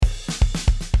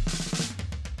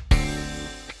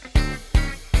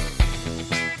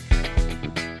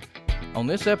On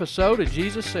this episode of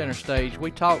Jesus Center Stage, we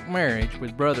talk marriage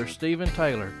with Brother Stephen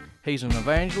Taylor. He's an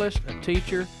evangelist, a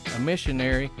teacher, a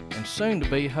missionary, and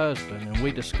soon-to-be husband, and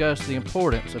we discuss the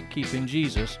importance of keeping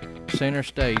Jesus center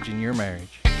stage in your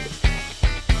marriage.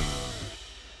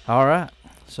 All right,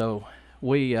 so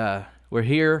we're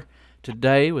here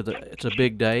today it's a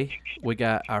big day. We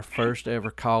got our first ever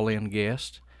call-in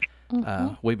guest.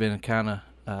 We've been kind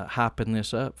of hyping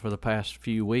this up for the past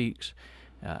few weeks.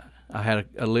 I had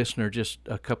a listener just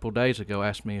a couple days ago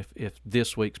ask me if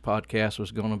this week's podcast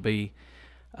was going to be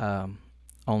on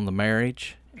the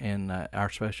marriage and our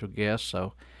special guest.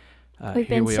 So we've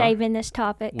been saving this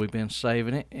topic. We've been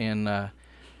saving it, and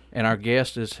our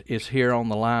guest is here on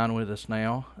the line with us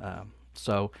now.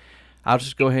 So I'll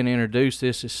just go ahead and introduce.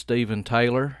 This is Stephen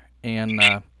Taylor,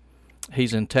 and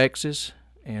he's in Texas,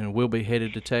 and we'll be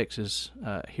headed to Texas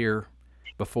here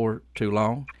before too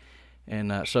long.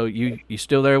 And so you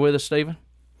still there with us, Stephen?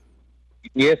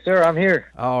 Yes, sir. I'm here.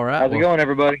 All right. How's it going,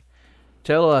 everybody?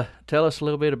 Tell us a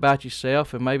little bit about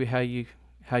yourself and maybe how you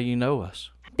know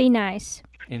us. Be nice.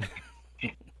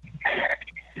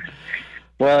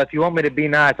 Well, if you want me to be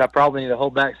nice, I probably need to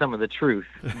hold back some of the truth.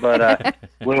 But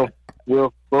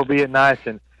we'll be nice.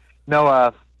 And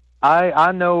no,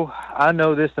 I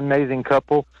know this amazing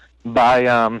couple by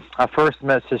I first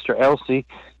met Sister Elsie.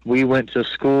 We went to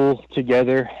school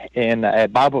together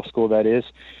at Bible school, that is,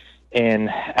 in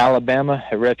Alabama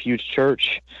at Refuge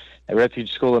Church, at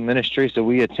Refuge School of Ministry. So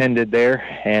we attended there,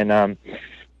 and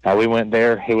we went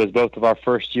there. It was both of our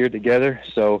first year together.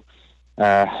 So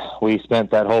we spent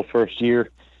that whole first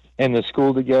year in the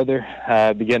school together,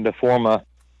 began to form a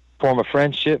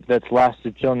friendship that's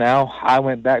lasted till now. I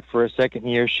went back for a second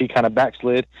year. She kind of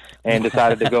backslid and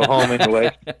decided to go home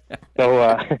anyway.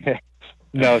 So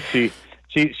no, she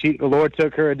the Lord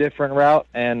took her a different route,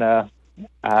 and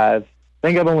I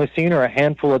think I've only seen her a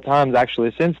handful of times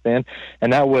actually since then,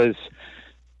 and that was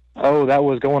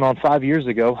going on 5 years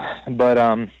ago. But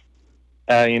Whoa,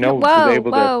 she was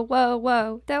able to.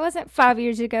 Whoa! That wasn't 5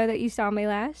 years ago that you saw me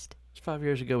last. It's 5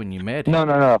 years ago when you met him.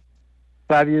 No.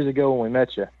 5 years ago when we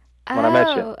met you. When I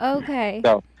met you. Oh, okay.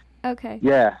 So, okay.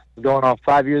 Yeah, going on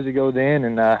 5 years ago then,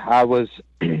 and I was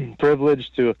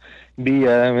privileged to be,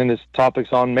 this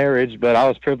topic's on marriage, but I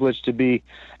was privileged to be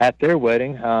at their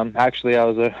wedding. Actually, I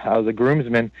was a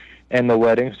groomsman in the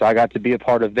wedding, so I got to be a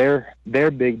part of their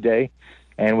big day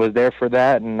and was there for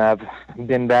that, and I've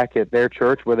been back at their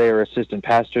church where they are assistant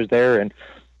pastors there, and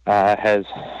have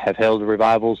held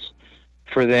revivals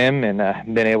for them, and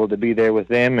been able to be there with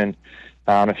them, and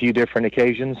on a few different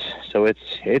occasions. So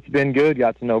it's been good.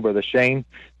 Got to know Brother Shane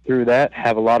through that.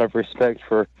 Have a lot of respect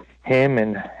for him,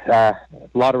 and a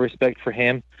lot of respect for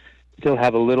him. Still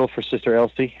have a little for Sister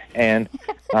Elsie, and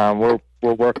we're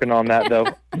working on that though.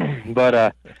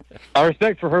 But our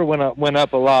respect for her went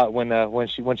up a lot when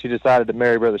she decided to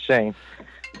marry Brother Shane.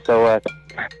 So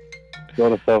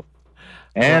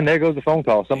and there goes the phone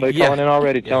call. Somebody calling in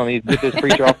already, telling me get this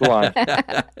preacher off the line.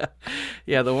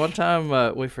 Yeah, the one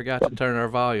time we forgot to turn our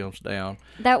volumes down.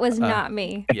 That was not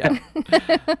me. Yeah.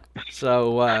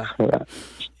 So,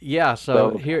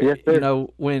 so here, yes,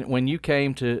 when you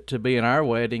came to be in our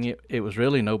wedding, it was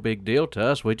really no big deal to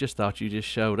us. We just thought you just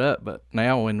showed up. But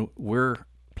now when we're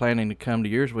planning to come to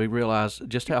yours, we realize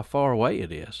just how far away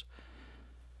it is.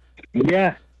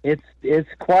 Yeah, it's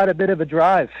quite a bit of a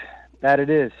drive. That it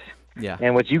is. Yeah.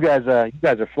 And what you guys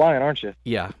are flying, aren't you?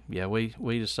 Yeah.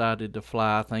 We decided to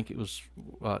fly. I think it was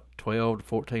 12 to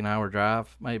 14-hour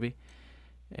drive maybe,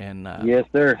 and yes,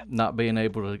 sir. Not being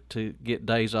able to get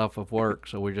days off of work,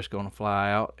 so we're just going to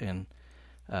fly out and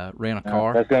rent a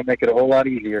car. That's going to make it a whole lot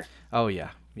easier. Oh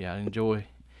yeah. Enjoy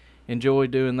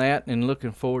doing that, and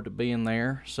looking forward to being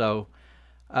there. So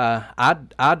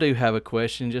I do have a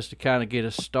question just to kind of get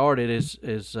us started.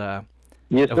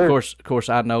 Yes, Of sir. course,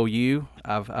 I know you.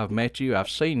 I've met you. I've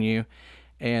seen you,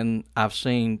 and I've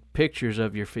seen pictures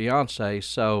of your fiance.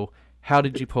 So, how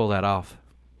did you pull that off?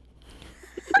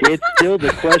 It's still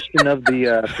the question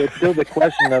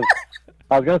of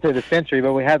I was going to say the century,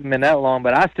 but we haven't been that long.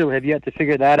 But I still have yet to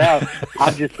figure that out.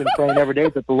 I've just been praying every day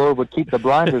that the Lord would keep the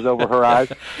blinders over her eyes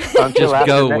until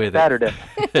after next Saturday.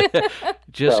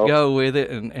 Just go with it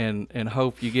and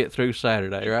hope you get through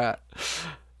Saturday, right?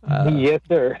 Yes,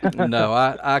 sir. No,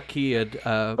 I kid,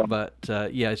 but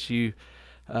yes, you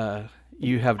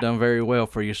have done very well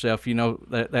for yourself. You know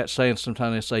that saying,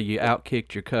 sometimes they say you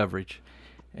outkicked your coverage,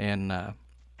 and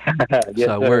yes,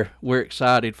 so sir. we're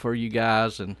excited for you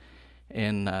guys,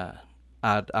 and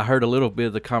I heard a little bit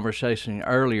of the conversation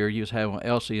earlier you was having with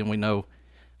Elsie, and we know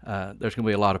there's going to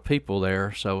be a lot of people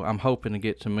there, so I'm hoping to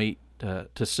get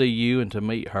to see you and to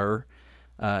meet her.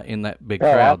 in that big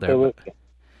Oh, crowd there. absolutely.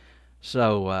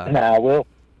 So Nah,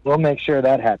 we'll make sure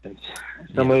that happens.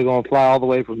 Somebody's gonna fly all the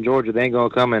way from Georgia. They ain't gonna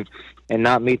come and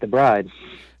not meet the bride.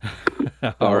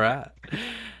 all right,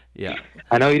 yeah.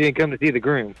 I know you didn't come to see the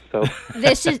groom, so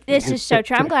This is so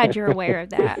true. I'm glad you're aware of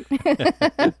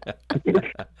that.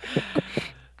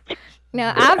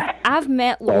 No, I've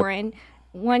met Lauren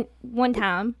one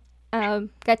time.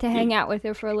 Got to hang out with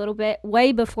her for a little bit,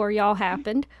 way before y'all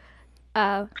happened.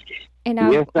 And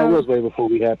yes, that was way before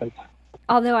we happened.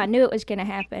 although I knew it was going to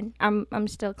happen, I'm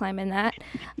still claiming that.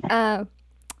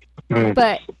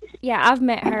 But yeah, I've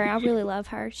met her. I really love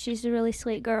her. She's a really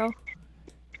sweet girl.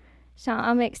 So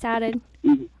I'm excited.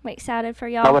 I'm excited for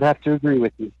y'all. I would have to agree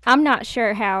with you. I'm not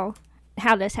sure how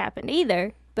this happened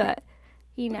either, but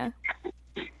you know.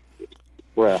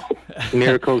 Well,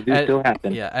 miracles do still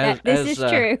happen. Yeah, This is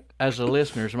true. As the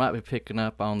listeners might be picking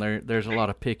up on, there's a lot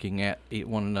of picking at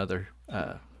one another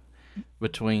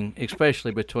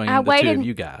especially between the two of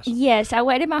you guys. Yes, I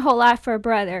waited my whole life for a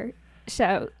brother,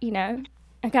 so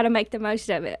I got to make the most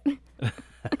of it.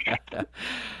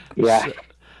 Yeah.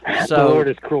 So, the Lord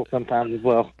is cruel sometimes as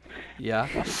well. Yeah.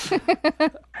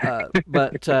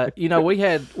 But we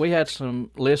had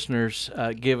some listeners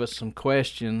give us some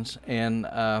questions, and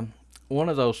one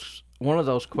of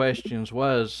those questions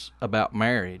was about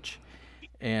marriage,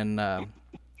 and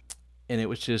it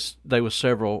was just there was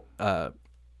several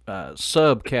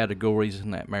subcategories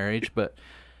in that marriage, but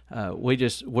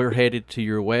we're headed to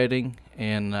your wedding,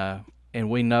 and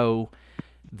we know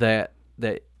that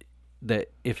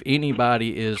if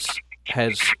anybody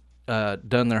has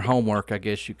done their homework, I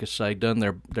guess you could say,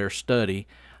 done their study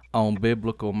on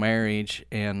biblical marriage,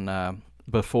 and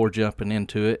before jumping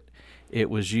into it, it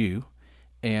was you.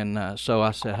 And so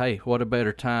I said, hey, what a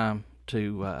better time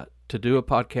to do a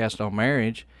podcast on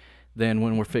marriage than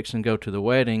when we're fixing to go to the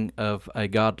wedding of a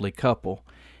godly couple,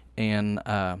 and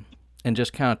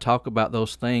just kind of talk about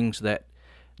those things that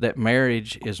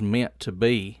marriage is meant to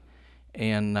be.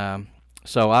 And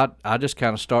so I just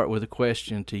kind of start with a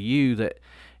question to you that,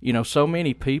 so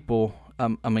many people,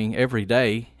 every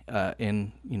day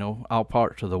in, all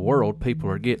parts of the world, people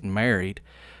are getting married,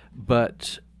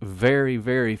 but very,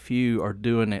 very few are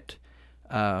doing it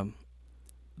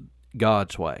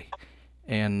God's way.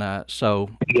 And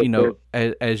so,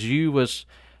 as you was,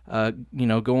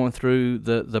 going through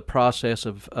the process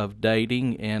of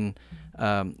dating and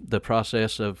the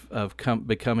process of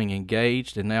becoming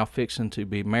engaged and now fixing to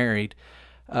be married,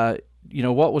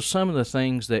 what was some of the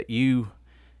things that you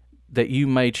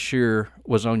made sure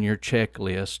was on your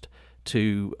checklist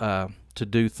to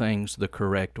do things the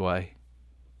correct way?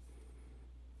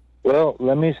 Well,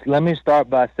 let me start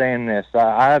by saying this.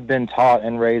 I have been taught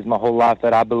and raised my whole life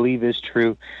that I believe is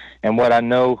true, and what I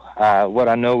know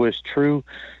is true,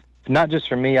 not just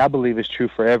for me. I believe is true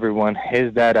for everyone.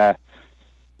 Is that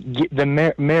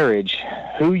the marriage,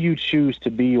 who you choose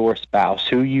to be your spouse,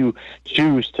 who you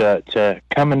choose to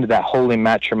come into that holy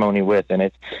matrimony with, and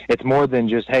it's more than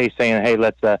just saying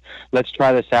let's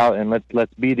try this out and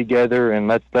let's be together and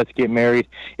let's get married.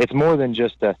 It's more than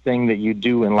just a thing that you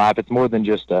do in life. It's more than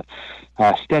just a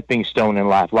stepping stone in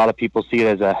life. A lot of people see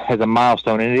it as a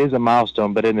milestone, and it is a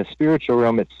milestone, but in the spiritual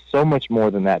realm, it's so much more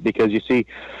than that, because you see,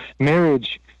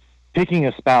 marriage, picking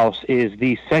a spouse, is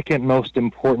the second most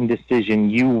important decision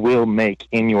you will make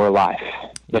in your life.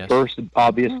 The Yes. first,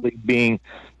 obviously, being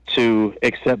to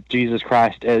accept Jesus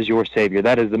Christ as your Savior.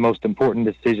 That is the most important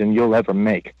decision you'll ever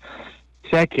make.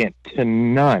 Second to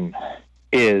none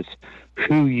is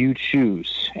who you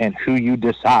choose and who you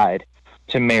decide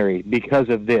to marry. Because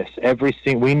of this,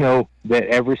 we know that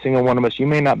every single one of us, you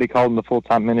may not be called in the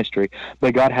full-time ministry,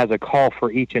 but God has a call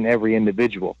for each and every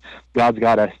individual. God's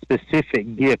got a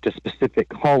specific gift, a specific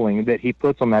calling that he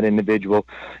puts on that individual.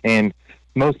 And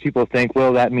most people think,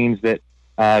 well, that means that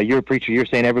you're a preacher, you're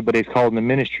saying everybody's called in the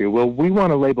ministry. Well, we want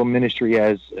to label ministry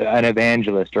as an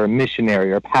evangelist or a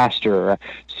missionary or a pastor or a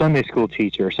Sunday school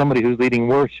teacher or somebody who's leading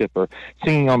worship or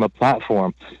singing on the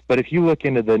platform. But if you look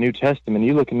into the New Testament,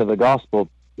 you look into the gospel,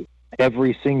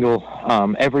 every single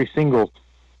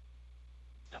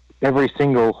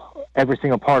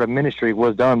part of ministry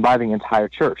was done by the entire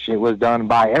church. It was done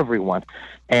by everyone,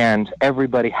 and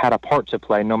everybody had a part to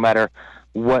play, no matter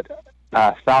what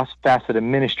facet of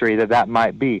ministry that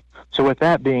might be. So with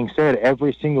that being said,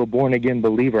 every single born-again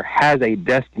believer has a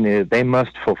destiny that they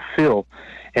must fulfill,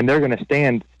 and they're going to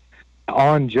stand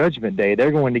on Judgment Day.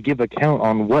 They're going to give account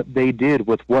on what they did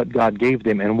with what God gave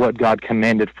them and what God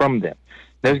commanded from them.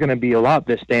 There's going to be a lot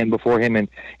that stand before him and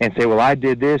say, well, I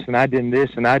did this, and I did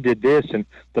this, and I did this. And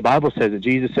the Bible says that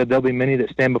Jesus said, there'll be many that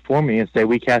stand before me and say,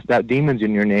 we cast out demons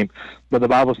in your name. But the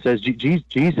Bible says,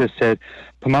 Jesus said,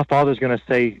 but my Father's going to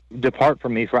say, depart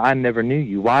from me, for I never knew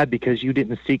you. Why? Because you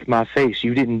didn't seek my face.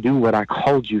 You didn't do what I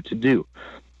called you to do.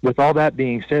 With all that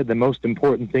being said, the most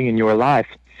important thing in your life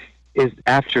is,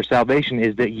 after salvation,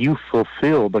 is that you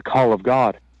fulfill the call of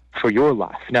God for your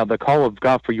life. Now, the call of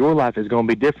God for your life is going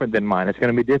to be different than mine. It's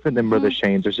going to be different than Brother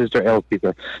Shane's or Sister Elsie's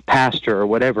or Pastor or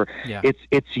whatever. Yeah.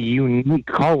 It's a unique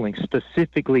calling,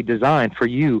 specifically designed for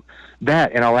you.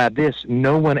 That, and I'll add this,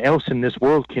 no one else in this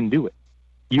world can do it.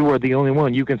 You are the only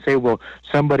one. You can say, well,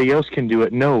 somebody else can do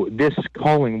it. No, this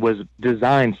calling was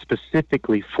designed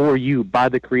specifically for you by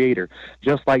the Creator.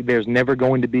 Just like there's never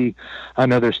going to be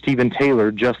another Stephen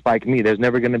Taylor just like me. There's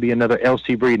never going to be another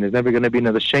Elsie Breeden. There's never going to be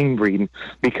another Shane Breeden,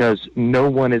 because no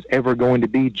one is ever going to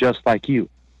be just like you.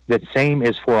 That same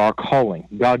is for our calling.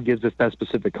 God gives us that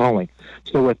specific calling.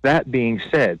 So with that being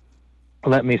said,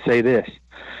 let me say this.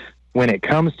 When it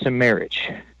comes to marriage,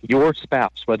 your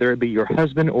spouse, whether it be your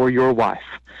husband or your wife,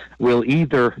 will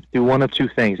either do one of two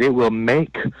things. It will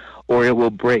make or it will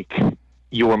break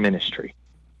your ministry.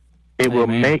 It Amen. will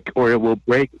make or it will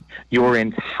break your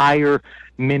entire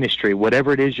ministry,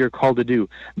 whatever it is you're called to do.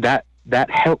 That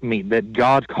helpmeet that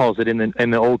God calls it in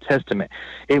the Old Testament.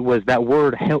 It was, that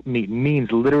word helpmeet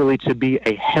means literally to be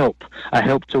a help. A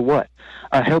help to what?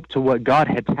 A help to what God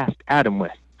had tasked Adam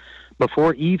with.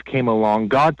 Before Eve came along,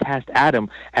 God tasked Adam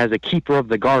as a keeper of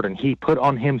the garden. He put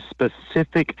on him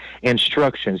specific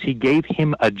instructions. He gave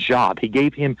him a job. He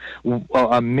gave him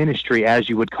a ministry, as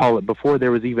you would call it, before there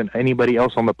was even anybody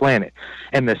else on the planet.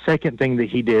 And the second thing that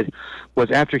he did was,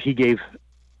 after he gave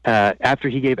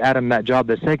Adam that job,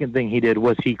 the second thing he did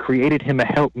was he created him a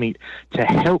helpmeet to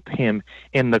help him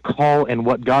in the call and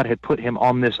what God had put him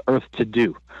on this earth to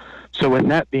do. So with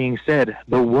that being said,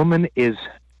 the woman is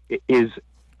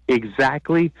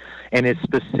exactly and is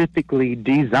specifically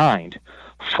designed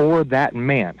for that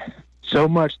man, so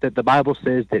much that the Bible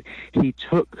says that he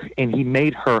took and he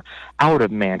made her out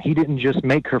of man. He didn't just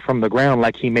make her from the ground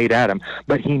like he made Adam,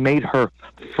 but he made her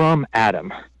from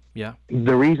Adam. Yeah.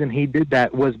 The reason he did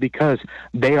that was because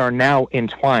they are now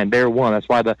entwined. They're one. That's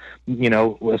why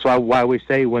that's why we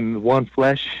say when one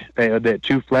flesh, that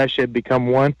two flesh had become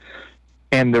one.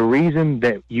 And the reason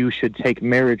that you should take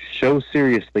marriage so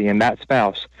seriously in that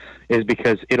spouse is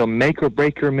because it'll make or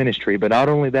break your ministry. But not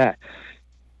only that,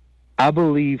 I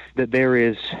believe that there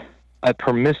is a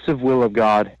permissive will of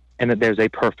God and that there's a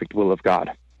perfect will of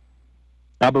God.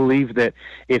 I believe that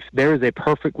if there is a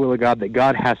perfect will of God that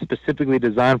God has specifically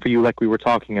designed for you, like we were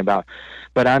talking about,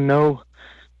 but I know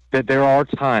that there are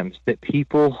times that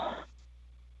people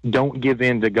don't give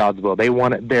in to God's will. They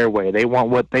want it their way. They want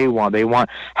what they want. They want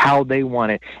how they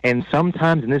want it. And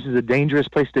sometimes, and this is a dangerous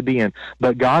place to be in,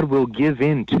 but God will give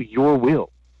in to your will.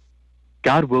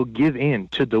 God will give in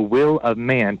to the will of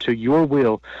man, to your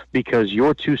will, because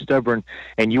you're too stubborn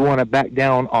and you want to back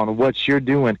down on what you're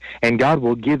doing, and God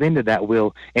will give into that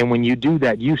will. And when you do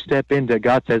that, you step into,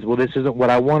 God says, well, this isn't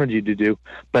what I wanted you to do,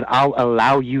 but I'll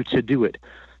allow you to do it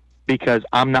because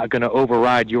I'm not going to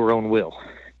override your own will.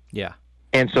 Yeah.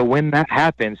 And so when that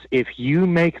happens, if you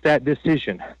make that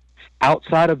decision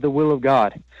outside of the will of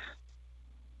God,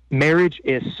 marriage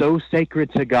is so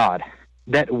sacred to God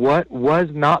that what was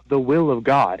not the will of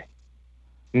God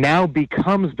now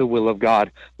becomes the will of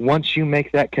God once you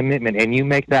make that commitment and you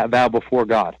make that vow before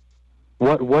God.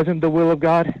 What wasn't the will of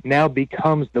God now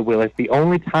becomes the will. It's the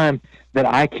only time that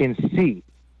I can see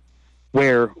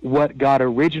where what God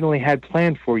originally had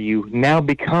planned for you now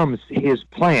becomes his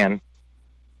plan,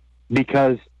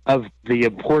 because of the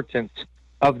importance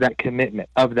of that commitment,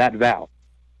 of that vow.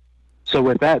 So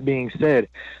with that being said,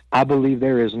 I believe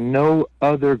there is no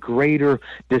other greater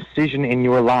decision in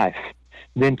your life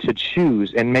than to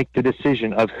choose and make the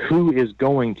decision of who is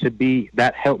going to be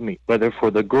that helpmeet, whether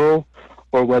for the girl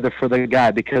or whether for the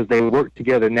guy, because they work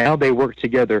together. Now they work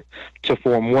together to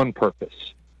form one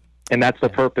purpose, and that's the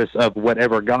purpose of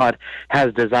whatever God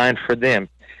has designed for them.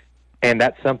 And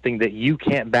that's something that you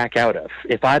can't back out of.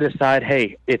 If I decide,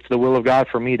 hey, it's the will of God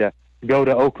for me to go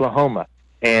to Oklahoma,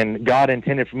 and God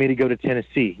intended for me to go to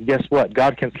Tennessee, guess what?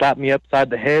 God can slap me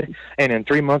upside the head, and in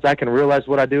 3 months I can realize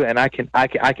what I do, and I can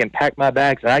pack my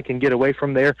bags, and I can get away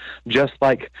from there, just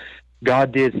like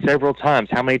God did several times.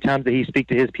 How many times did he speak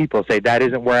to his people, say, that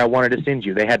isn't where I wanted to send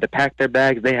you? They had to pack their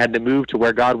bags. They had to move to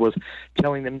where God was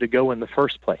telling them to go in the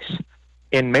first place.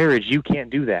 In marriage, you can't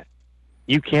do that.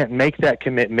 You can't make that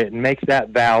commitment and make that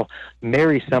vow,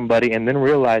 marry somebody, and then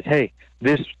realize, hey,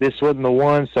 this wasn't the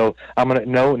one, so I'm going to,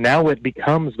 no, now it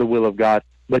becomes the will of God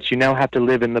but you now have to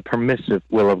live in the permissive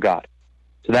will of God.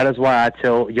 So that is why I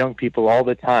tell young people all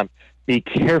the time, be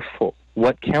careful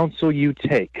what counsel you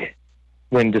take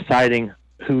when deciding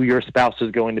who your spouse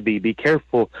is going to be. Be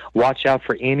careful. Watch out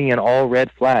for any and all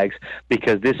red flags,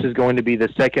 because this is going to be the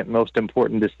second most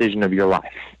important decision of your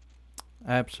life.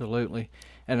 Absolutely.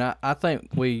 And I think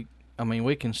we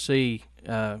can see,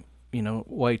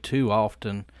 way too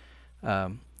often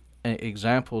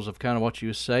examples of kind of what you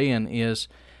were saying is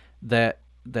that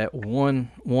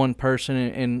one person,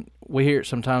 and we hear it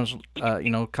sometimes,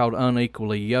 called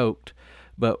unequally yoked,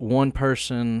 but one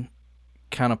person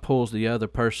kind of pulls the other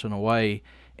person away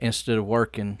instead of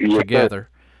working together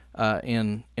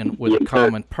in with a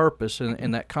common purpose,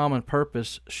 and that common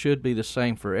purpose should be the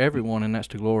same for everyone, and that's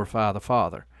to glorify the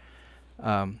Father.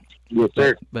 Yes,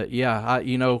 sir. But yeah,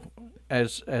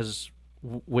 as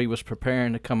we was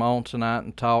preparing to come on tonight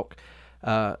and talk,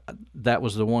 that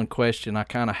was the one question I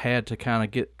kind of had to kind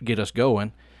of get us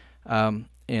going,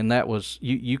 and that was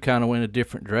you kind of went a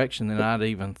different direction than I'd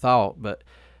even thought. But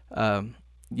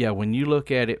when you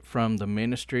look at it from the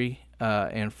ministry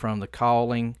and from the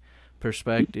calling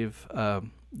perspective,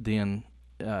 then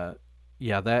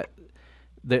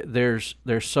there's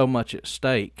so much at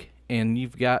stake, and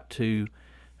you've got to.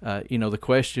 The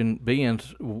question being,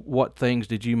 what things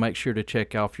did you make sure to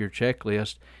check off your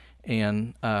checklist?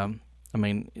 And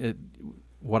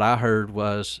what I heard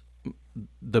was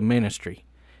the ministry,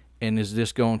 and is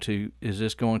this going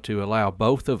to allow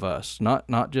both of us,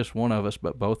 not just one of us,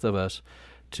 but both of us,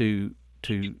 to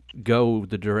go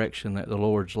the direction that the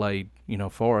Lord's laid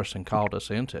for us and called us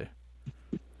into?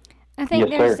 I think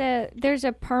there's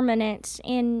a permanence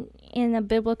in the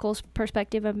biblical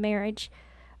perspective of marriage.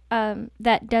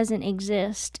 That doesn't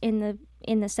exist in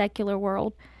the secular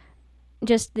world.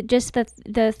 Just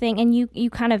the thing, and you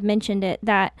kind of mentioned it,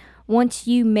 that once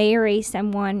you marry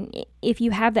someone, if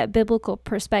you have that biblical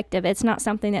perspective, it's not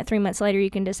something that 3 months later you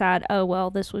can decide, oh well,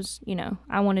 this was,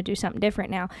 I want to do something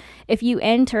different now. If you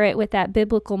enter it with that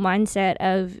biblical mindset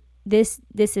of this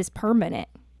is permanent.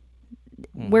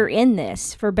 We're in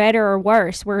this for better or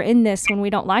worse. We're in this when we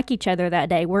don't like each other that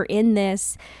day. We're in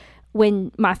this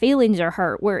when my feelings are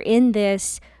hurt. We're in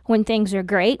this when things are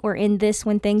great. We're in this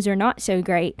when things are not so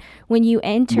great. When you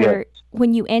enter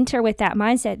with that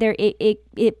mindset, there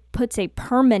it puts a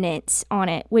permanence on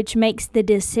it, which makes the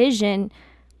decision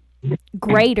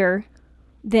greater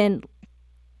than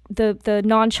the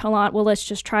nonchalant, well, let's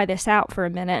just try this out for a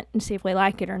minute and see if we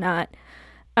like it or not.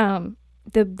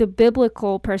 The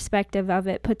biblical perspective of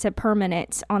it puts a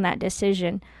permanence on that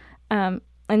decision. And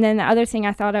then the other thing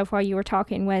I thought of while you were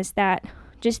talking was that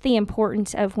just the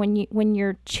importance of when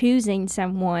you're choosing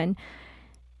someone,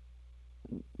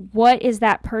 what is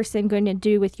that person going to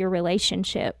do with your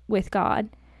relationship with God?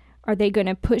 Are they going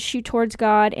to push you towards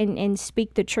God and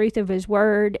speak the truth of His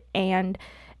Word and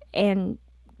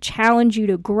challenge you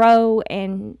to grow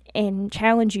and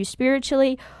challenge you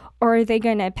spiritually? Or are they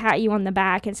going to pat you on the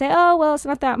back and say, oh, well, it's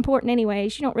not that important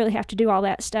anyways. You don't really have to do all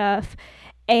that stuff.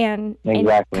 And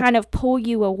kind of pull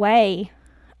you away.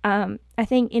 I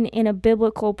think in a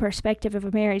biblical perspective of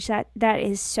a marriage, that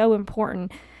is so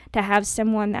important, to have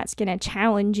someone that's going to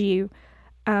challenge you,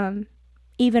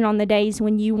 even on the days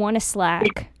when you want to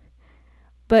slack,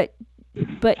 but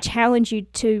challenge you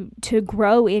to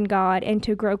grow in God and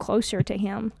to grow closer to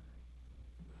Him.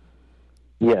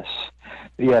 Yes,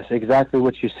 exactly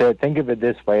what you said. Think of it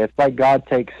this way. It's like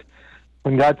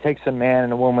when God takes a man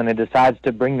and a woman and decides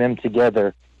to bring them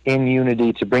together in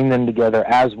unity, to bring them together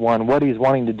as one, what He's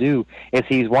wanting to do is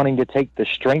He's wanting to take the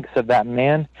strengths of that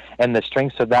man and the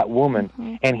strengths of that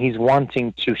woman, and He's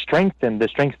wanting to strengthen the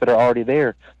strengths that are already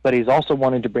there, but He's also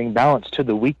wanting to bring balance to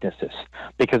the weaknesses.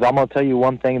 Because I'm going to tell you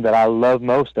one thing that I love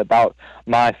most about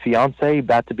my fiance,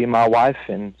 about to be my wife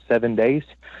in 7 days.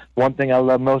 One thing I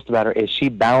love most about her is she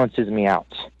balances me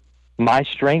out. My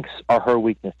strengths are her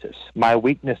weaknesses. My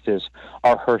weaknesses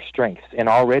are her strengths. And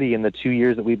already in the 2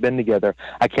 years that we've been together,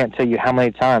 I can't tell you how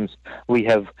many times we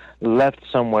have left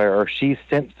somewhere or she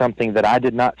sent something that I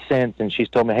did not sense, and she's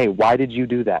told me, hey, why did you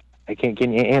do that? I can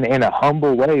in a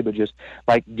humble way, but just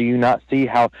like, do you not see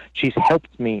how she's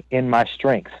helped me in my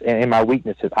strengths and in my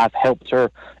weaknesses? I've helped her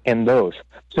in those.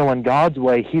 So in God's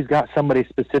way, He's got somebody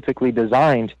specifically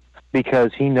designed,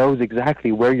 because He knows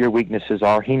exactly where your weaknesses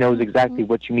are. He knows exactly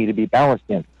what you need to be balanced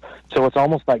in. So it's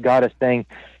almost like God is saying,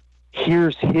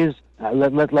 here's His,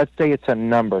 let's say it's a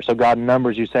number. So God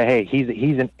numbers, you say, hey,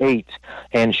 he's an 8,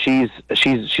 and she's a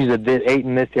 8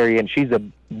 in this area, and she's a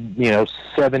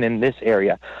 7 in this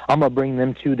area. I'm going to bring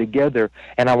them two together,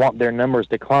 and I want their numbers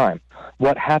to climb.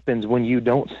 what happens when you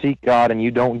don't seek God and you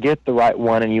don't get the right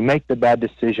one and you make the bad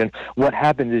decision. What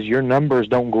happens is your numbers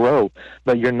don't grow,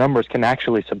 but your numbers can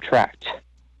actually subtract.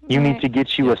 You need to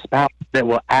get you a spouse that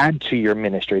will add to your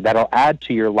ministry, that'll add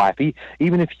to your life.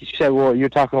 Even if you say, well, you're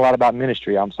talking a lot about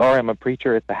ministry. I'm sorry, I'm a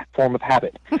preacher. It's a form of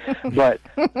habit. But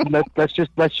let's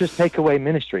just take away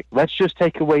ministry. Let's just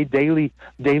take away daily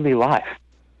life.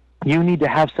 You need to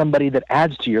have somebody that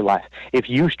adds to your life. If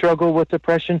you struggle with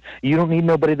depression, you don't need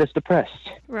nobody that's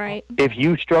depressed. Right. If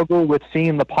you struggle with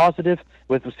seeing the positive,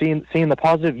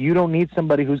 you don't need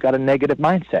somebody who's got a negative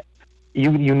mindset. You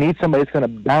need somebody that's going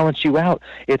to balance you out.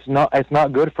 It's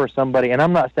not good for somebody, and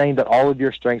I'm not saying that all of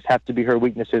your strengths have to be her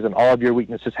weaknesses and all of your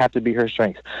weaknesses have to be her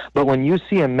strengths. But when you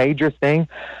see a major thing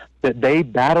that they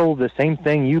battle the same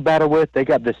thing you battle with, they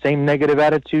got the same negative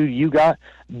attitude you got,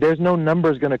 there's no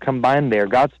numbers going to combine there.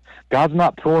 God's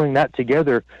not pulling that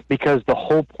together, because the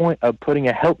whole point of putting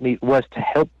a helpmeet was to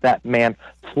help that man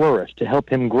flourish, to help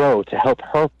him grow, to help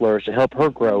her flourish, to help her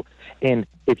grow. And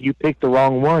if you pick the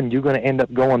wrong one, you're going to end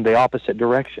up going the opposite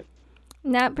direction.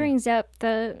 And that brings up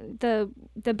the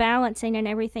balancing and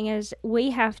everything. Is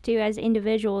we have to, as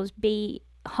individuals, be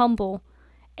humble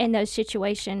in those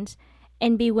situations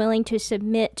and be willing to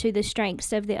submit to the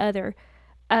strengths of the other.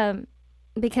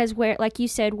 Because where, like you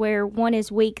said, where one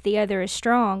is weak, the other is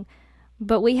strong.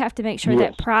 But we have to make sure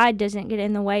that pride doesn't get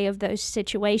in the way of those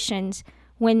situations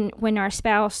when our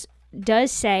spouse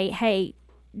does say, hey,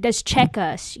 does check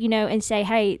us, and say,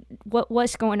 hey,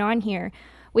 what's going on here?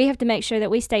 We have to make sure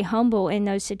that we stay humble in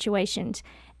those situations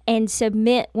and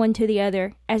submit one to the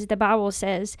other, as the Bible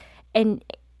says. And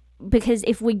because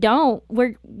if we don't,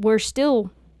 we're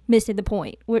still missing the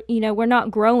point. We're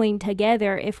not growing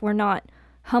together if we're not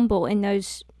humble in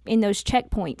those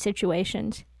checkpoint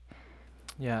situations.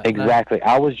 Yeah, exactly.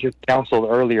 I was just counseled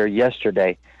earlier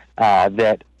yesterday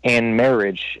that in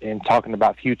marriage, and talking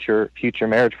about future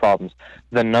marriage problems,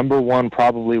 the number one,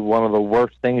 probably one of the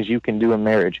worst things you can do in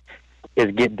marriage is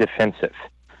get defensive.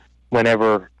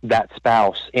 Whenever that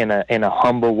spouse in a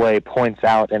humble way points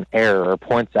out an error or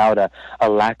points out a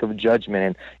lack of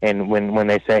judgment, and when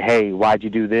they say, hey, why'd you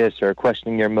do this, or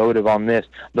questioning your motive on this,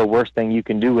 the worst thing you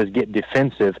can do is get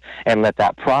defensive and let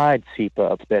that pride seep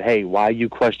up that, hey, why are you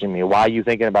questioning me? Why are you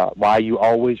thinking about it? Why are you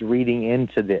always reading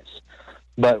into this?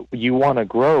 But you want to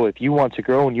grow. If you want to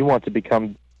grow and you want to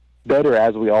become better,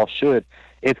 as we all should,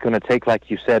 it's going to take,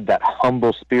 like you said, that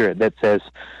humble spirit that says,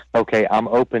 okay, I'm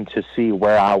open to see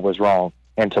where I was wrong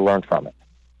and to learn from it.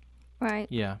 Right.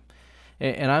 Yeah.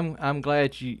 And I'm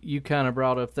glad you kind of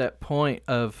brought up that point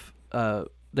of that,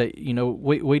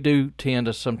 we do tend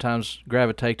to sometimes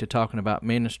gravitate to talking about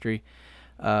ministry.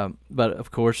 But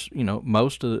of course,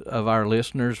 most of our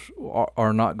listeners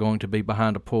are not going to be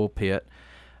behind a pulpit.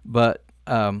 But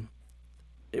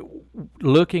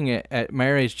looking at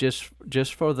marriage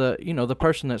just for the the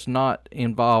person that's not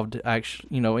involved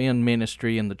actually in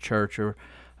ministry in the church, or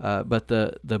but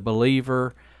the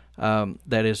believer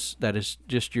that is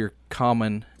just your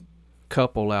common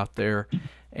couple out there.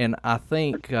 And I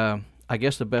think I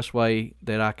guess the best way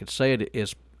that I could say it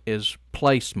is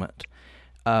placement.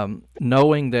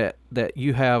 Knowing that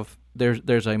you have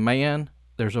there's a man,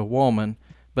 there's a woman,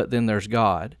 but then there's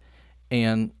God,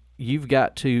 and you've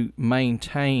got to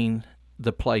maintain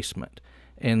the placement,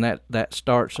 and that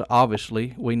starts,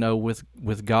 obviously, we know,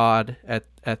 with God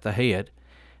at the head,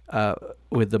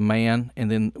 with the man, and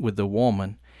then with the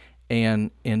woman. And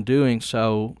in doing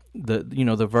so,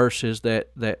 the verses that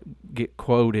get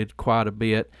quoted quite a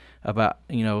bit about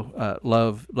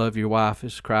love your wife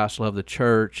as Christ loved the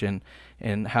church,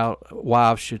 and how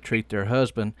wives should treat their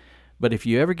husband. But if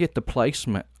you ever get the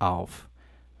placement off,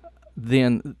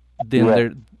 then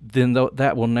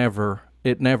that will never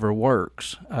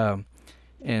works.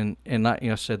 And like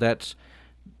I said,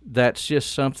 that's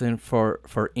just something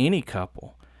for any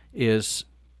couple. Is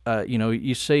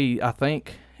you see, I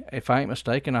think, if I ain't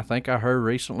mistaken, I think I heard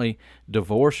recently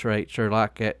divorce rates are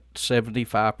like at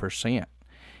 75%.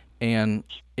 And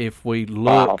if we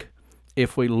look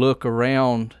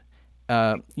around,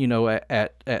 at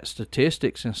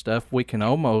statistics and stuff, we can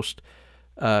almost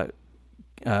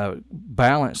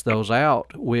balance those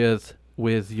out with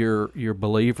your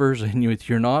believers and with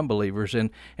your non-believers,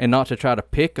 and not to try to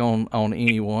pick on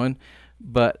anyone,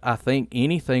 but I think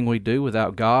anything we do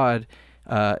without God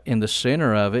in the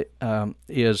center of it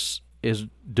is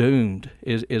doomed,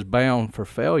 is bound for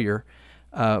failure.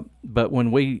 But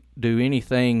when we do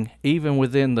anything, even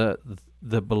within the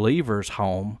believer's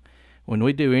home, when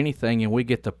we do anything and we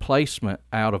get the placement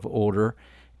out of order,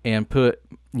 and put,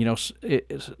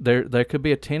 there could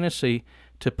be a tendency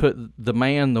to put the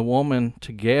man, the woman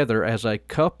together as a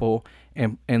couple,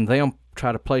 and them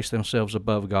try to place themselves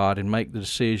above God and make the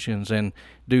decisions and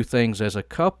do things as a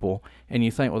couple, and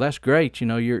you think, well, that's great,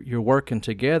 you're working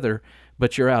together,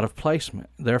 but you're out of placement.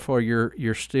 Therefore,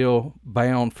 you're still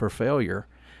bound for failure.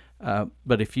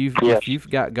 But if you've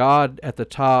got God at the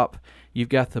top, you've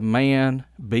got the man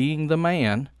being the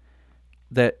man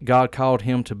that God called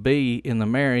him to be in the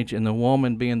marriage, and the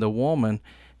woman being the woman,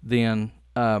 then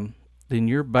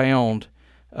you're bound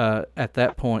at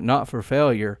that point, not for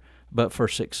failure, but for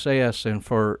success and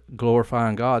for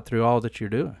glorifying God through all that you're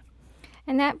doing.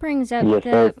 And that brings up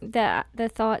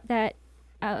the thought that,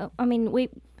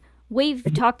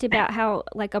 we've talked about how,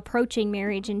 like, approaching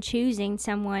marriage and choosing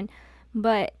someone,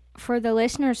 but for the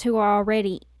listeners who are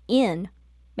already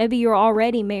maybe you're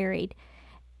already married,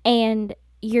 and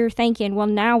you're thinking, well,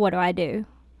 now what do I do?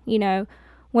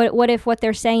 What if what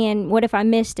they're saying, what if I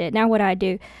missed it? Now what do I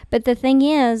do? But the thing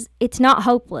is, it's not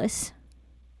hopeless.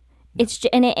 It's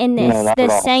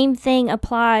the same thing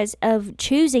applies of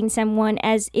choosing someone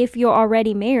as if you're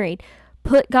already married.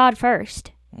 Put God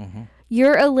first. Mm-hmm.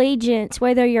 Your allegiance,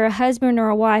 whether you're a husband or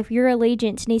a wife, your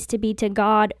allegiance needs to be to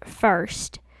God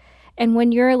first. And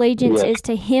when your allegiance is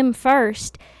to Him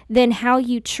first, then how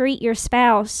you treat your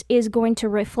spouse is going to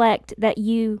reflect that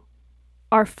you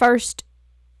are first.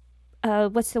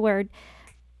 What's the word?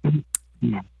 I'm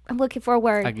looking for a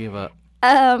word. I give up.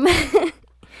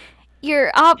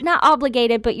 You're not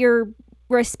obligated, but you're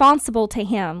responsible to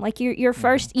Him. Like you're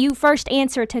first. You first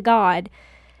answer to God,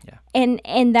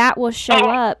 and that will show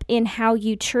up in how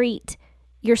you treat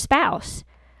your spouse.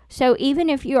 So even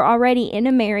if you're already in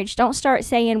a marriage, don't start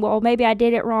saying, "Well, maybe I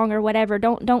did it wrong" or whatever.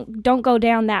 Don't go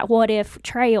down that what if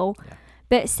trail,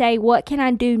 but say, "What can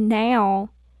I do now?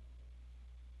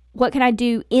 What can I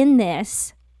do in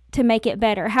this to make it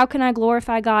better? How can I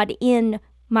glorify God in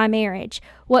my marriage?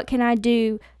 What can I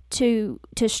do to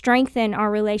strengthen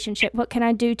our relationship? What can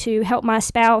I do to help my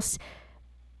spouse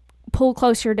pull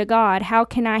closer to God? How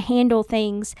can I handle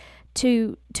things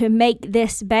to make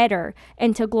this better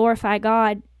and to glorify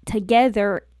God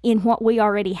together in what we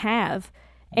already have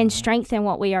and strengthen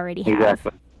what we already have?"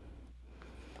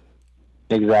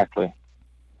 Exactly.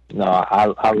 No,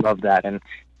 I love that. And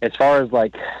as far as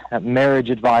like marriage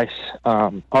advice,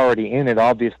 already in it,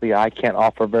 obviously I can't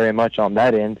offer very much on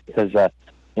that end because,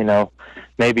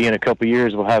 maybe in a couple of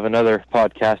years we'll have another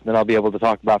podcast and then I'll be able to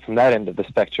talk about from that end of the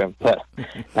spectrum. But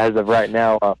as of right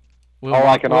now, all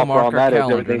I can offer on that is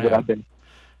everything that I've been.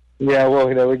 Yeah, well,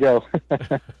 there we go.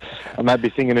 I might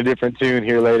be singing a different tune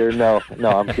here later. No,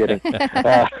 I'm kidding.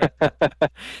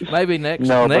 Maybe next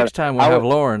time we'll have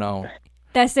Lauren on.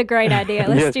 That's a great idea.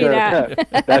 Let's do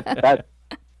that.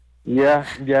 Yeah,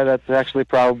 that's actually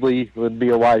probably would be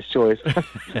a wise choice.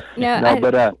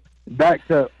 But back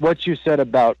to what you said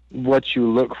about what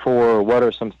you look for, or what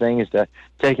are some things to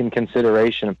take in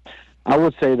consideration. I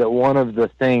would say that one of the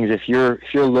things, if you're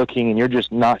looking and you're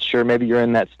just not sure, maybe you're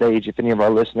in that stage, if any of our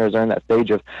listeners are in that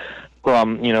stage of,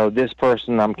 this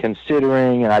person I'm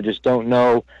considering and I just don't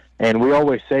know. And we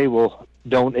always say, well,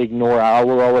 don't ignore, I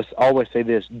will always say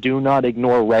this, do not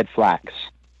ignore red flags.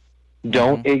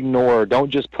 Don't ignore, don't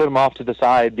just put them off to the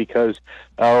side because,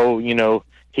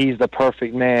 he's the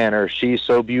perfect man, or she's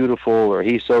so beautiful, or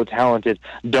he's so talented.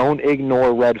 Don't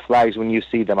ignore red flags when you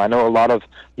see them. I know a lot of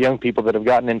young people that have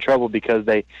gotten in trouble because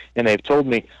they've told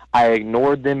me, I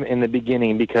ignored them in the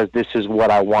beginning because this is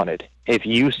what I wanted. If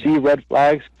you see red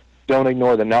flags, don't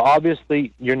ignore them. Now,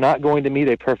 obviously, you're not going to meet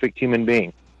a perfect human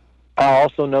being. I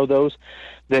also know those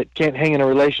that can't hang in a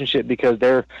relationship because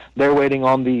they're waiting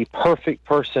on the perfect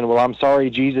person. Well, I'm sorry,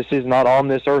 Jesus is not on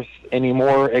this earth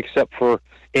anymore except for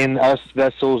in us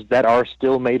vessels that are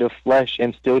still made of flesh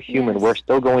and still human. Yes. We're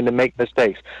still going to make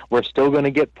mistakes. We're still going to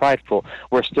get prideful.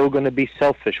 We're still going to be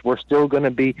selfish. We're still going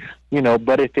to be,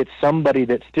 but if it's somebody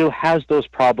that still has those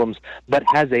problems but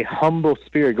has a humble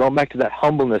spirit, going back to that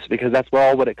humbleness, because that's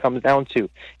all what it comes down to.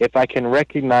 If I can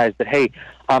recognize that, hey,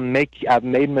 I've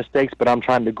made mistakes, but I'm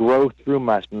trying to grow through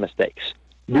my mistakes.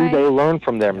 Do they learn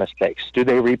from their mistakes? Do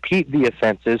they repeat the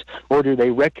offenses, or do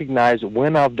they recognize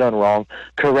when I've done wrong,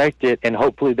 correct it, and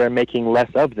hopefully they're making less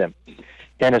of them?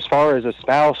 And as far as a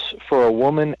spouse, for a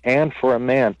woman and for a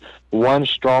man, one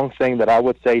strong thing that I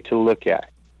would say to look at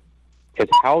is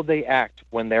how they act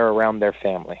when they're around their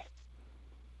family.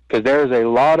 Because there's a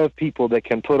lot of people that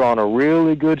can put on a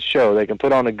really good show. They can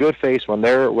put on a good face when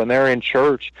they're in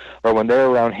church, or when they're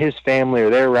around his family, or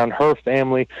they're around her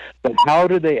family. But how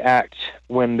do they act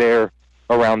when they're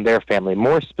around their family?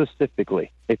 More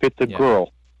specifically, if it's a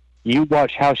girl, you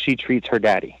watch how she treats her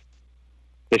daddy.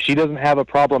 If she doesn't have a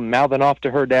problem mouthing off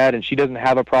to her dad, and she doesn't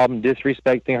have a problem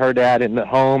disrespecting her dad in the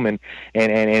home, and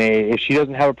if she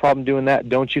doesn't have a problem doing that,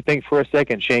 don't you think for a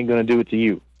second she ain't going to do it to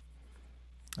you?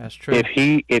 That's true. If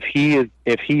he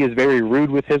is very rude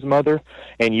with his mother,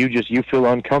 and you feel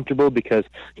uncomfortable because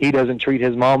he doesn't treat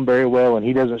his mom very well, and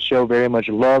he doesn't show very much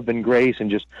love and grace,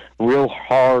 and just real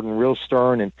hard and real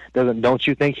stern, and don't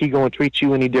you think he's going to treat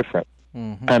you any different?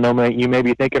 Mm-hmm. I know you may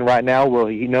be thinking right now,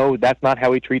 well, that's not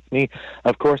how he treats me.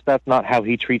 Of course, that's not how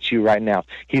he treats you right now.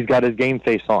 He's got his game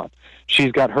face on.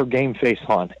 She's got her game face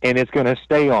on, and it's going to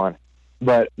stay on.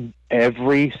 But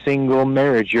every single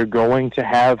marriage, you're going to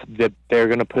have they're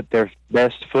going to put their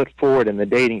best foot forward in the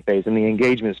dating phase, in the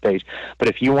engagement stage. But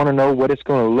if you want to know what it's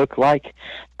going to look like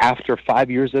after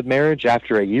 5 years of marriage,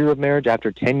 after a year of marriage,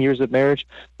 after 10 years of marriage,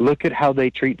 look at how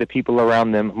they treat the people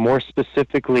around them, more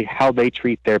specifically how they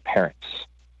treat their parents.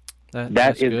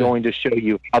 That is going to show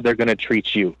you how they're going to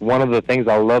treat you. One of the things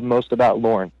I love most about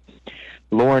Lauren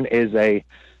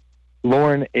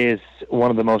is one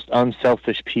of the most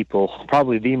unselfish people,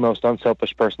 probably the most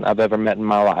unselfish person I've ever met in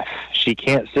my life. She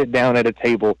can't sit down at a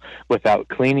table without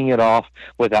cleaning it off,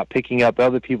 without picking up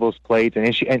other people's plates,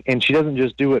 and she doesn't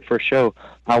just do it for show.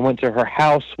 I went to her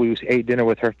house, we ate dinner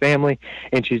with her family,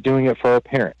 and she's doing it for her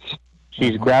parents.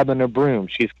 She's grabbing a broom.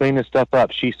 She's cleaning stuff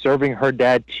up. She's serving her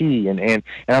dad tea, and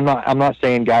I'm not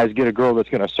saying, guys, get a girl that's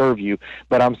going to serve you,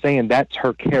 but I'm saying that's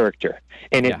her character,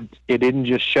 and it didn't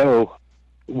just show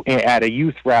at a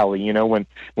youth rally,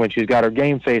 when she's got her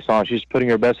game face on, she's putting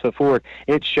her best foot forward.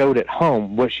 It showed at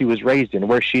home what she was raised in,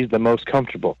 where she's the most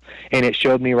comfortable. And it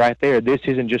showed me right there, this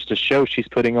isn't just a show she's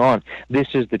putting on. This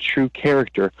is the true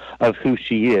character of who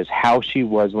she is, how she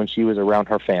was when she was around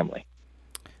her family.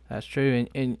 That's true.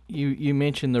 And you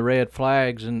mentioned the red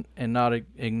flags and not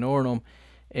ignoring them.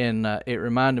 And it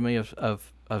reminded me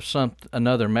of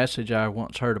another message I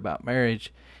once heard about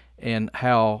marriage, and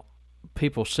how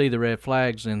people see the red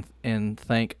flags and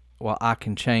think, well, I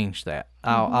can change that.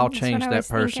 I'll change that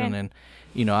person, thinking.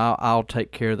 And I'll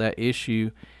take care of that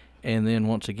issue. And then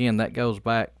once again, that goes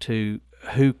back to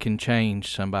who can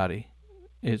change somebody.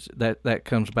 It's that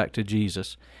comes back to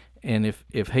Jesus. And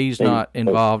if he's not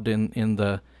involved in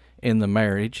the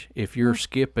marriage, if you're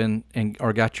skipping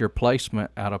or got your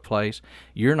placement out of place,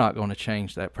 you're not going to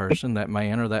change that person, that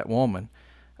man or that woman.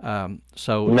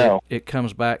 It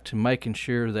comes back to making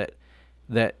sure that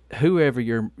whoever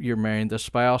you're marrying, the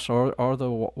spouse or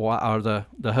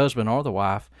the husband or the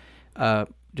wife,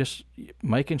 just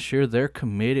making sure they're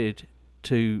committed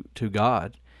to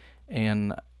God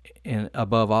and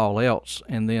above all else.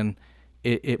 And then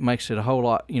it makes it a whole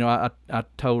lot. I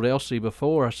told Elsie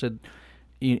before, I said,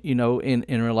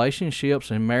 in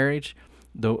relationships and marriage,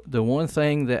 the one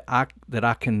thing that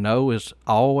I can know is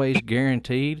always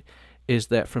guaranteed is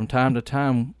that from time to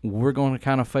time we're going to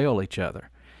kind of fail each other,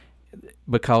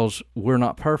 because we're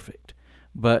not perfect.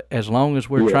 But as long as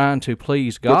we're trying to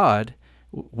please God,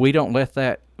 we don't let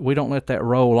that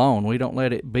roll on. We don't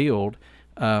let it build,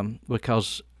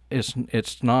 because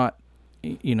it's not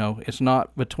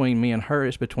between me and her.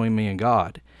 It's between me and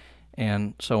God.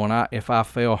 And so if I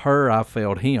fail her, I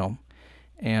failed him,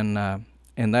 and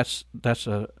that's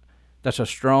a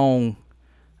strong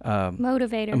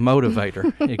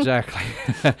motivator. Exactly.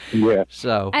 Yeah.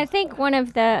 So I think one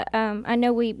of the I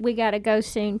know we got to go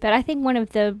soon, but I think one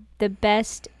of the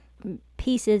best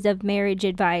pieces of marriage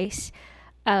advice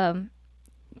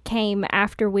came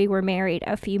after we were married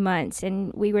a few months,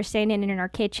 and we were standing in our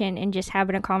kitchen and just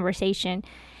having a conversation,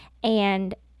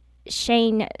 and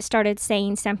Shane started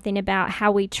saying something about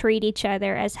how we treat each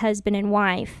other as husband and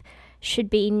wife should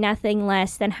be nothing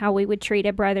less than how we would treat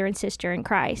a brother and sister in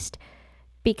Christ.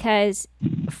 Because,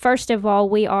 first of all,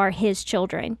 we are his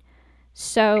children.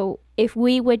 So if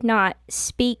we would not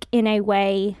speak in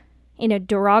a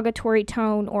derogatory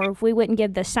tone, or if we wouldn't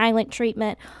give the silent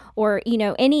treatment, or,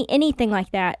 anything like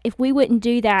that, if we wouldn't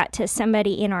do that to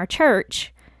somebody in our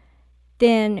church,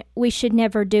 then we should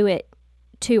never do it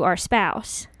to our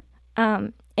spouse.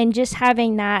 And just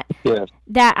having that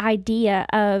idea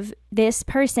of this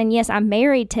person, yes, I'm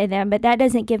married to them, but that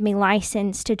doesn't give me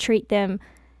license to treat them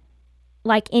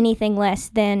like anything less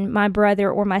than my brother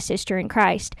or my sister in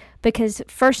Christ, because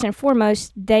first and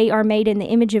foremost, they are made in the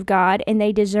image of God and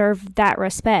they deserve that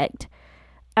respect.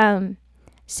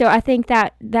 So I think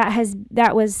that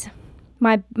was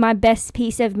my best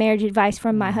piece of marriage advice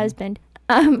from my husband.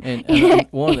 And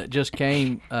one that just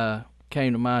came to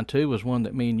mind too was one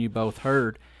that me and you both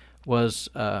heard was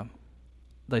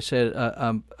they said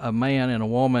a man and a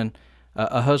woman,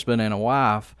 a husband and a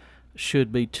wife,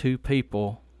 should be two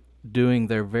people doing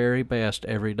their very best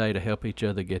every day to help each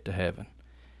other get to heaven.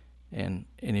 And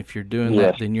if you're doing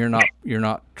that, then you're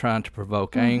not trying to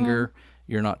provoke anger.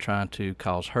 You're not trying to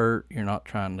cause hurt. You're not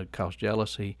trying to cause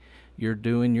jealousy. You're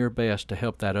doing your best to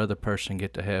help that other person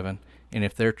get to heaven. And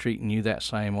if they're treating you that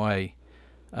same way,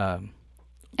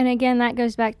 and again, that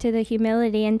goes back to the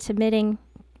humility and submitting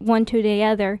one to the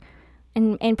other,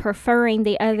 and preferring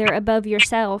the other above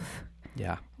yourself.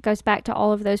 Yeah, goes back to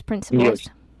all of those principles.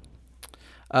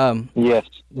 Yes.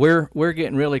 We're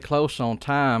getting really close on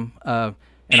time, and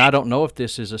I don't know if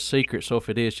this is a secret. So if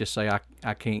it is, just say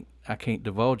I can't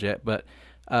divulge it. But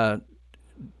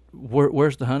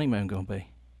where's the honeymoon going to be?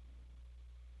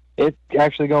 It's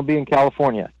actually going to be in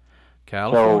California.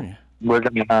 California. So we're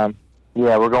going.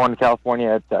 We're going to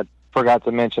California. I forgot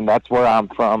to mention that's where I'm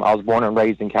from. I was born and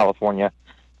raised in California.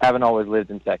 Haven't always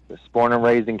lived in Texas. Born and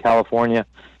raised in California.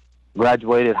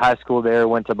 Graduated high school there.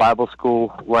 Went to Bible school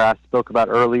where I spoke about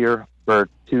earlier for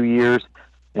 2 years,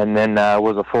 and then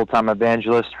was a full-time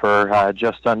evangelist for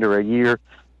just under a year.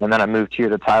 And then I moved here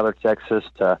to Tyler, Texas,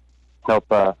 to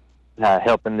help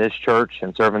in this church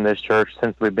and serve in this church.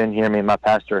 Since we've been here, me and my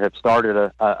pastor have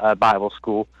started a Bible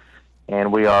school,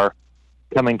 and we are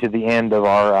coming to the end of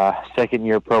our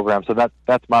second-year program. So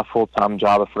that's my full-time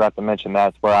job. I forgot to mention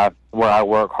that's where I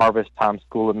work, Harvest Time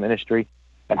School of Ministry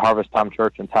at Harvest Time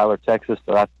Church in Tyler, Texas.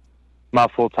 So that's my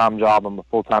full-time job. I'm a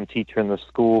full-time teacher in the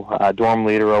school, dorm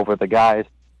leader over the guys,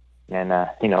 and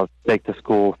take the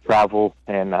school, travel,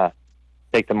 and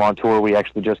take them on tour. We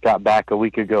actually just got back a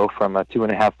week ago from a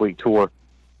 2.5-week tour.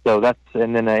 So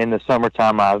and then in the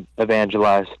summertime I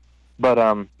evangelize. But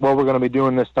what we're going to be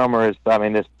doing this summer is,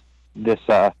 this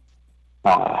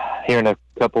here in a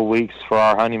couple weeks for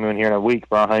our honeymoon, here in a week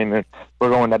for our honeymoon, we're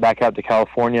going back out to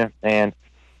California, and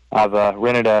I've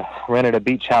rented a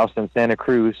beach house in Santa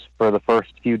Cruz for the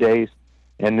first few days,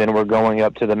 and then we're going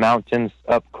up to the mountains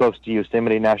up close to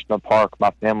Yosemite National Park.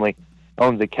 My family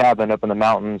owns a cabin up in the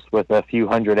mountains with a few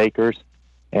hundred acres,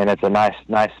 and it's a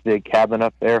nice big cabin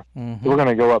up there. So we're going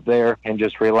to go up there and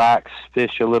just relax,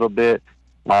 fish a little bit,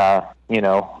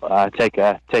 take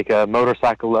a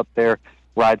motorcycle up there,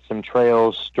 ride some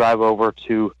trails, drive over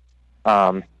to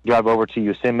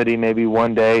Yosemite maybe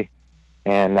one day,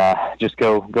 and just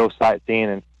go sightseeing,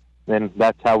 and then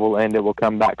that's how we'll end it. We'll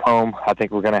come back home. I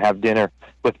think we're going to have dinner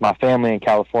with my family in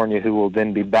California, who will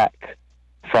then be back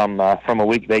from a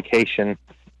week vacation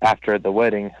after the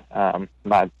wedding.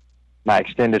 My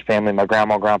extended family, my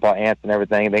grandma, grandpa, aunts, and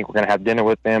everything. I think we're going to have dinner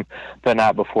with them the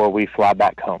night before we fly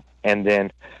back home. And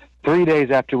then 3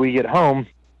 days after we get home,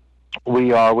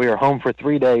 we are home for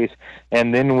 3 days,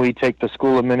 and then we take the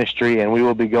School of Ministry, and we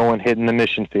will be hitting the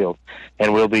mission field,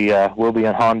 and we'll be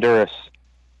in Honduras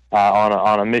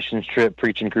on a missions trip,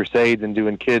 preaching crusades and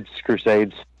doing kids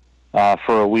crusades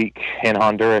for a week in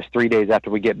Honduras 3 days after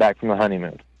we get back from the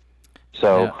honeymoon.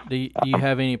 So, now, do you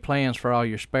have any plans for all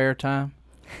your spare time?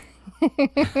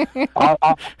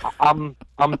 I'm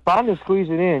trying to squeeze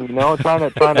it in, trying to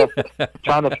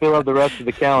fill up the rest of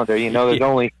the calendar. There's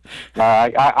only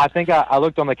I think I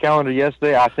looked on the calendar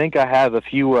yesterday. I think I have a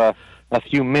few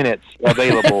minutes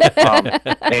available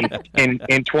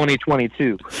in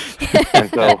 2022. And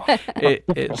so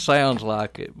it sounds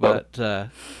like it, but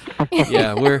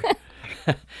yeah, we're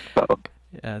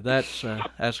yeah,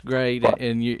 that's great,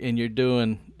 and you're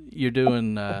doing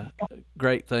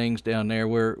great things down there.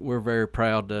 We're very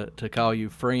proud to call you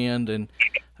friend, and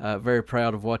very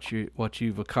proud of what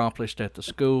you've accomplished at the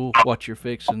school, what you're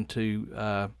fixing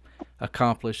to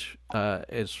accomplish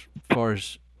as far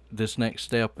as this next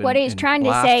step. What he's trying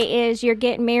life. To say is you're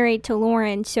getting married to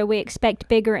Lauren, so we expect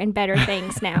bigger and better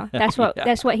things now. That's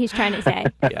what he's trying to say.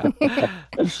 Yeah.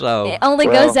 So it only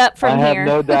goes up from here. I here. have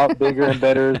no doubt bigger and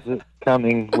better is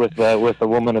coming with a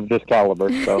woman of this caliber.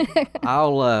 So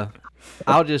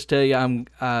I'll just tell you,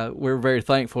 we're very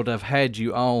thankful to have had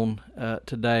you on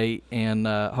today, and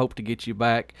hope to get you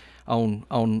back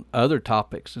on other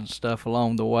topics and stuff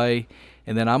along the way.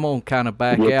 And then I'm going to kind of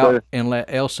back out and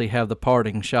let Elsie have the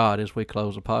parting shot as we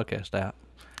close the podcast out.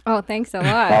 Oh, thanks a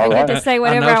lot. I get to say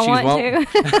whatever I want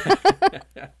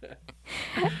to.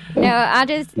 No, I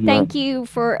just thank you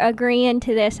for agreeing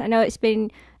to this. I know it's been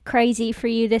crazy for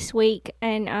you this week,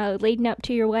 and leading up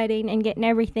to your wedding and getting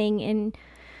everything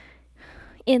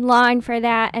in line for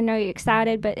that. I know you're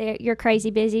excited, but you're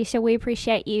crazy busy, so we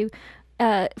appreciate you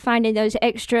finding those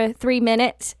extra 3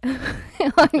 minutes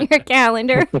on your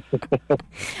calendar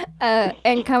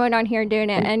and coming on here and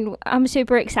doing it. And I'm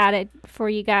super excited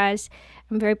for you guys.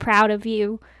 I'm very proud of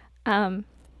you. I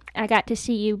got to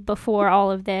see you before all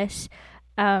of this,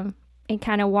 and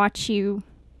kind of watch you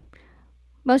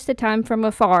most of the time from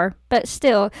afar, but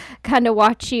still kind of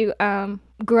watch you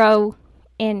grow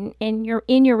in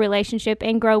your relationship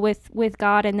and grow with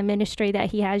God and the ministry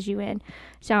that He has you in.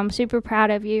 So I'm super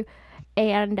proud of you,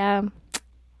 and I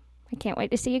can't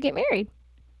wait to see you get married.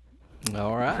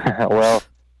 All right. Well,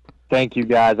 thank you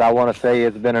guys. I want to say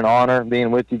it's been an honor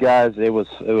being with you guys. It was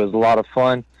a lot of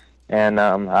fun, and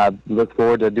I look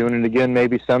forward to doing it again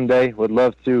maybe someday. Would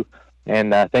love to,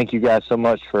 and thank you guys so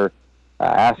much for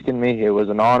asking me. It was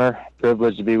an honor,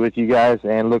 privilege to be with you guys,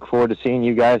 and look forward to seeing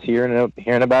you guys here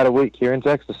in about a week here in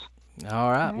Texas.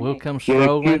 All right, we'll come You'll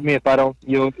strolling. excuse me if I don't.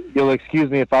 You'll excuse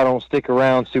me if I don't stick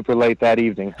around super late that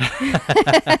evening.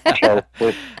 So,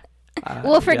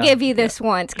 we'll forgive you this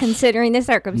once, considering the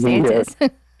circumstances.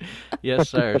 Yes,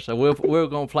 sir. So we're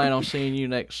going to plan on seeing you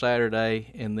next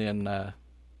Saturday, and then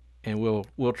and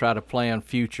we'll try to plan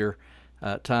future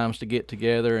times to get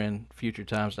together and future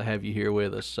times to have you here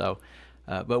with us. So,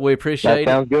 but we appreciate it.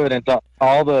 That sounds good. And to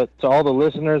all the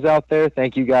listeners out there,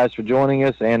 thank you guys for joining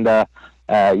us. And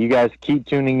you guys keep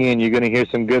tuning in. You're going to hear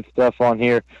some good stuff on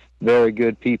here. Very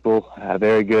good people,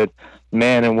 very good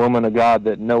man and woman of God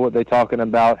that know what they're talking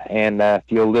about. And if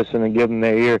you'll listen and give them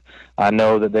their ear, I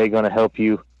know that they're going to help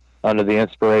you under the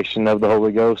inspiration of the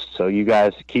Holy Ghost. So you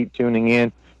guys keep tuning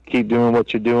in, keep doing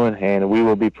what you're doing, and we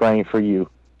will be praying for you.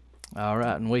 All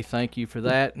right, and we thank you for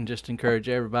that, and just encourage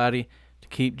everybody to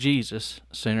keep Jesus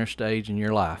center stage in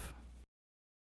your life.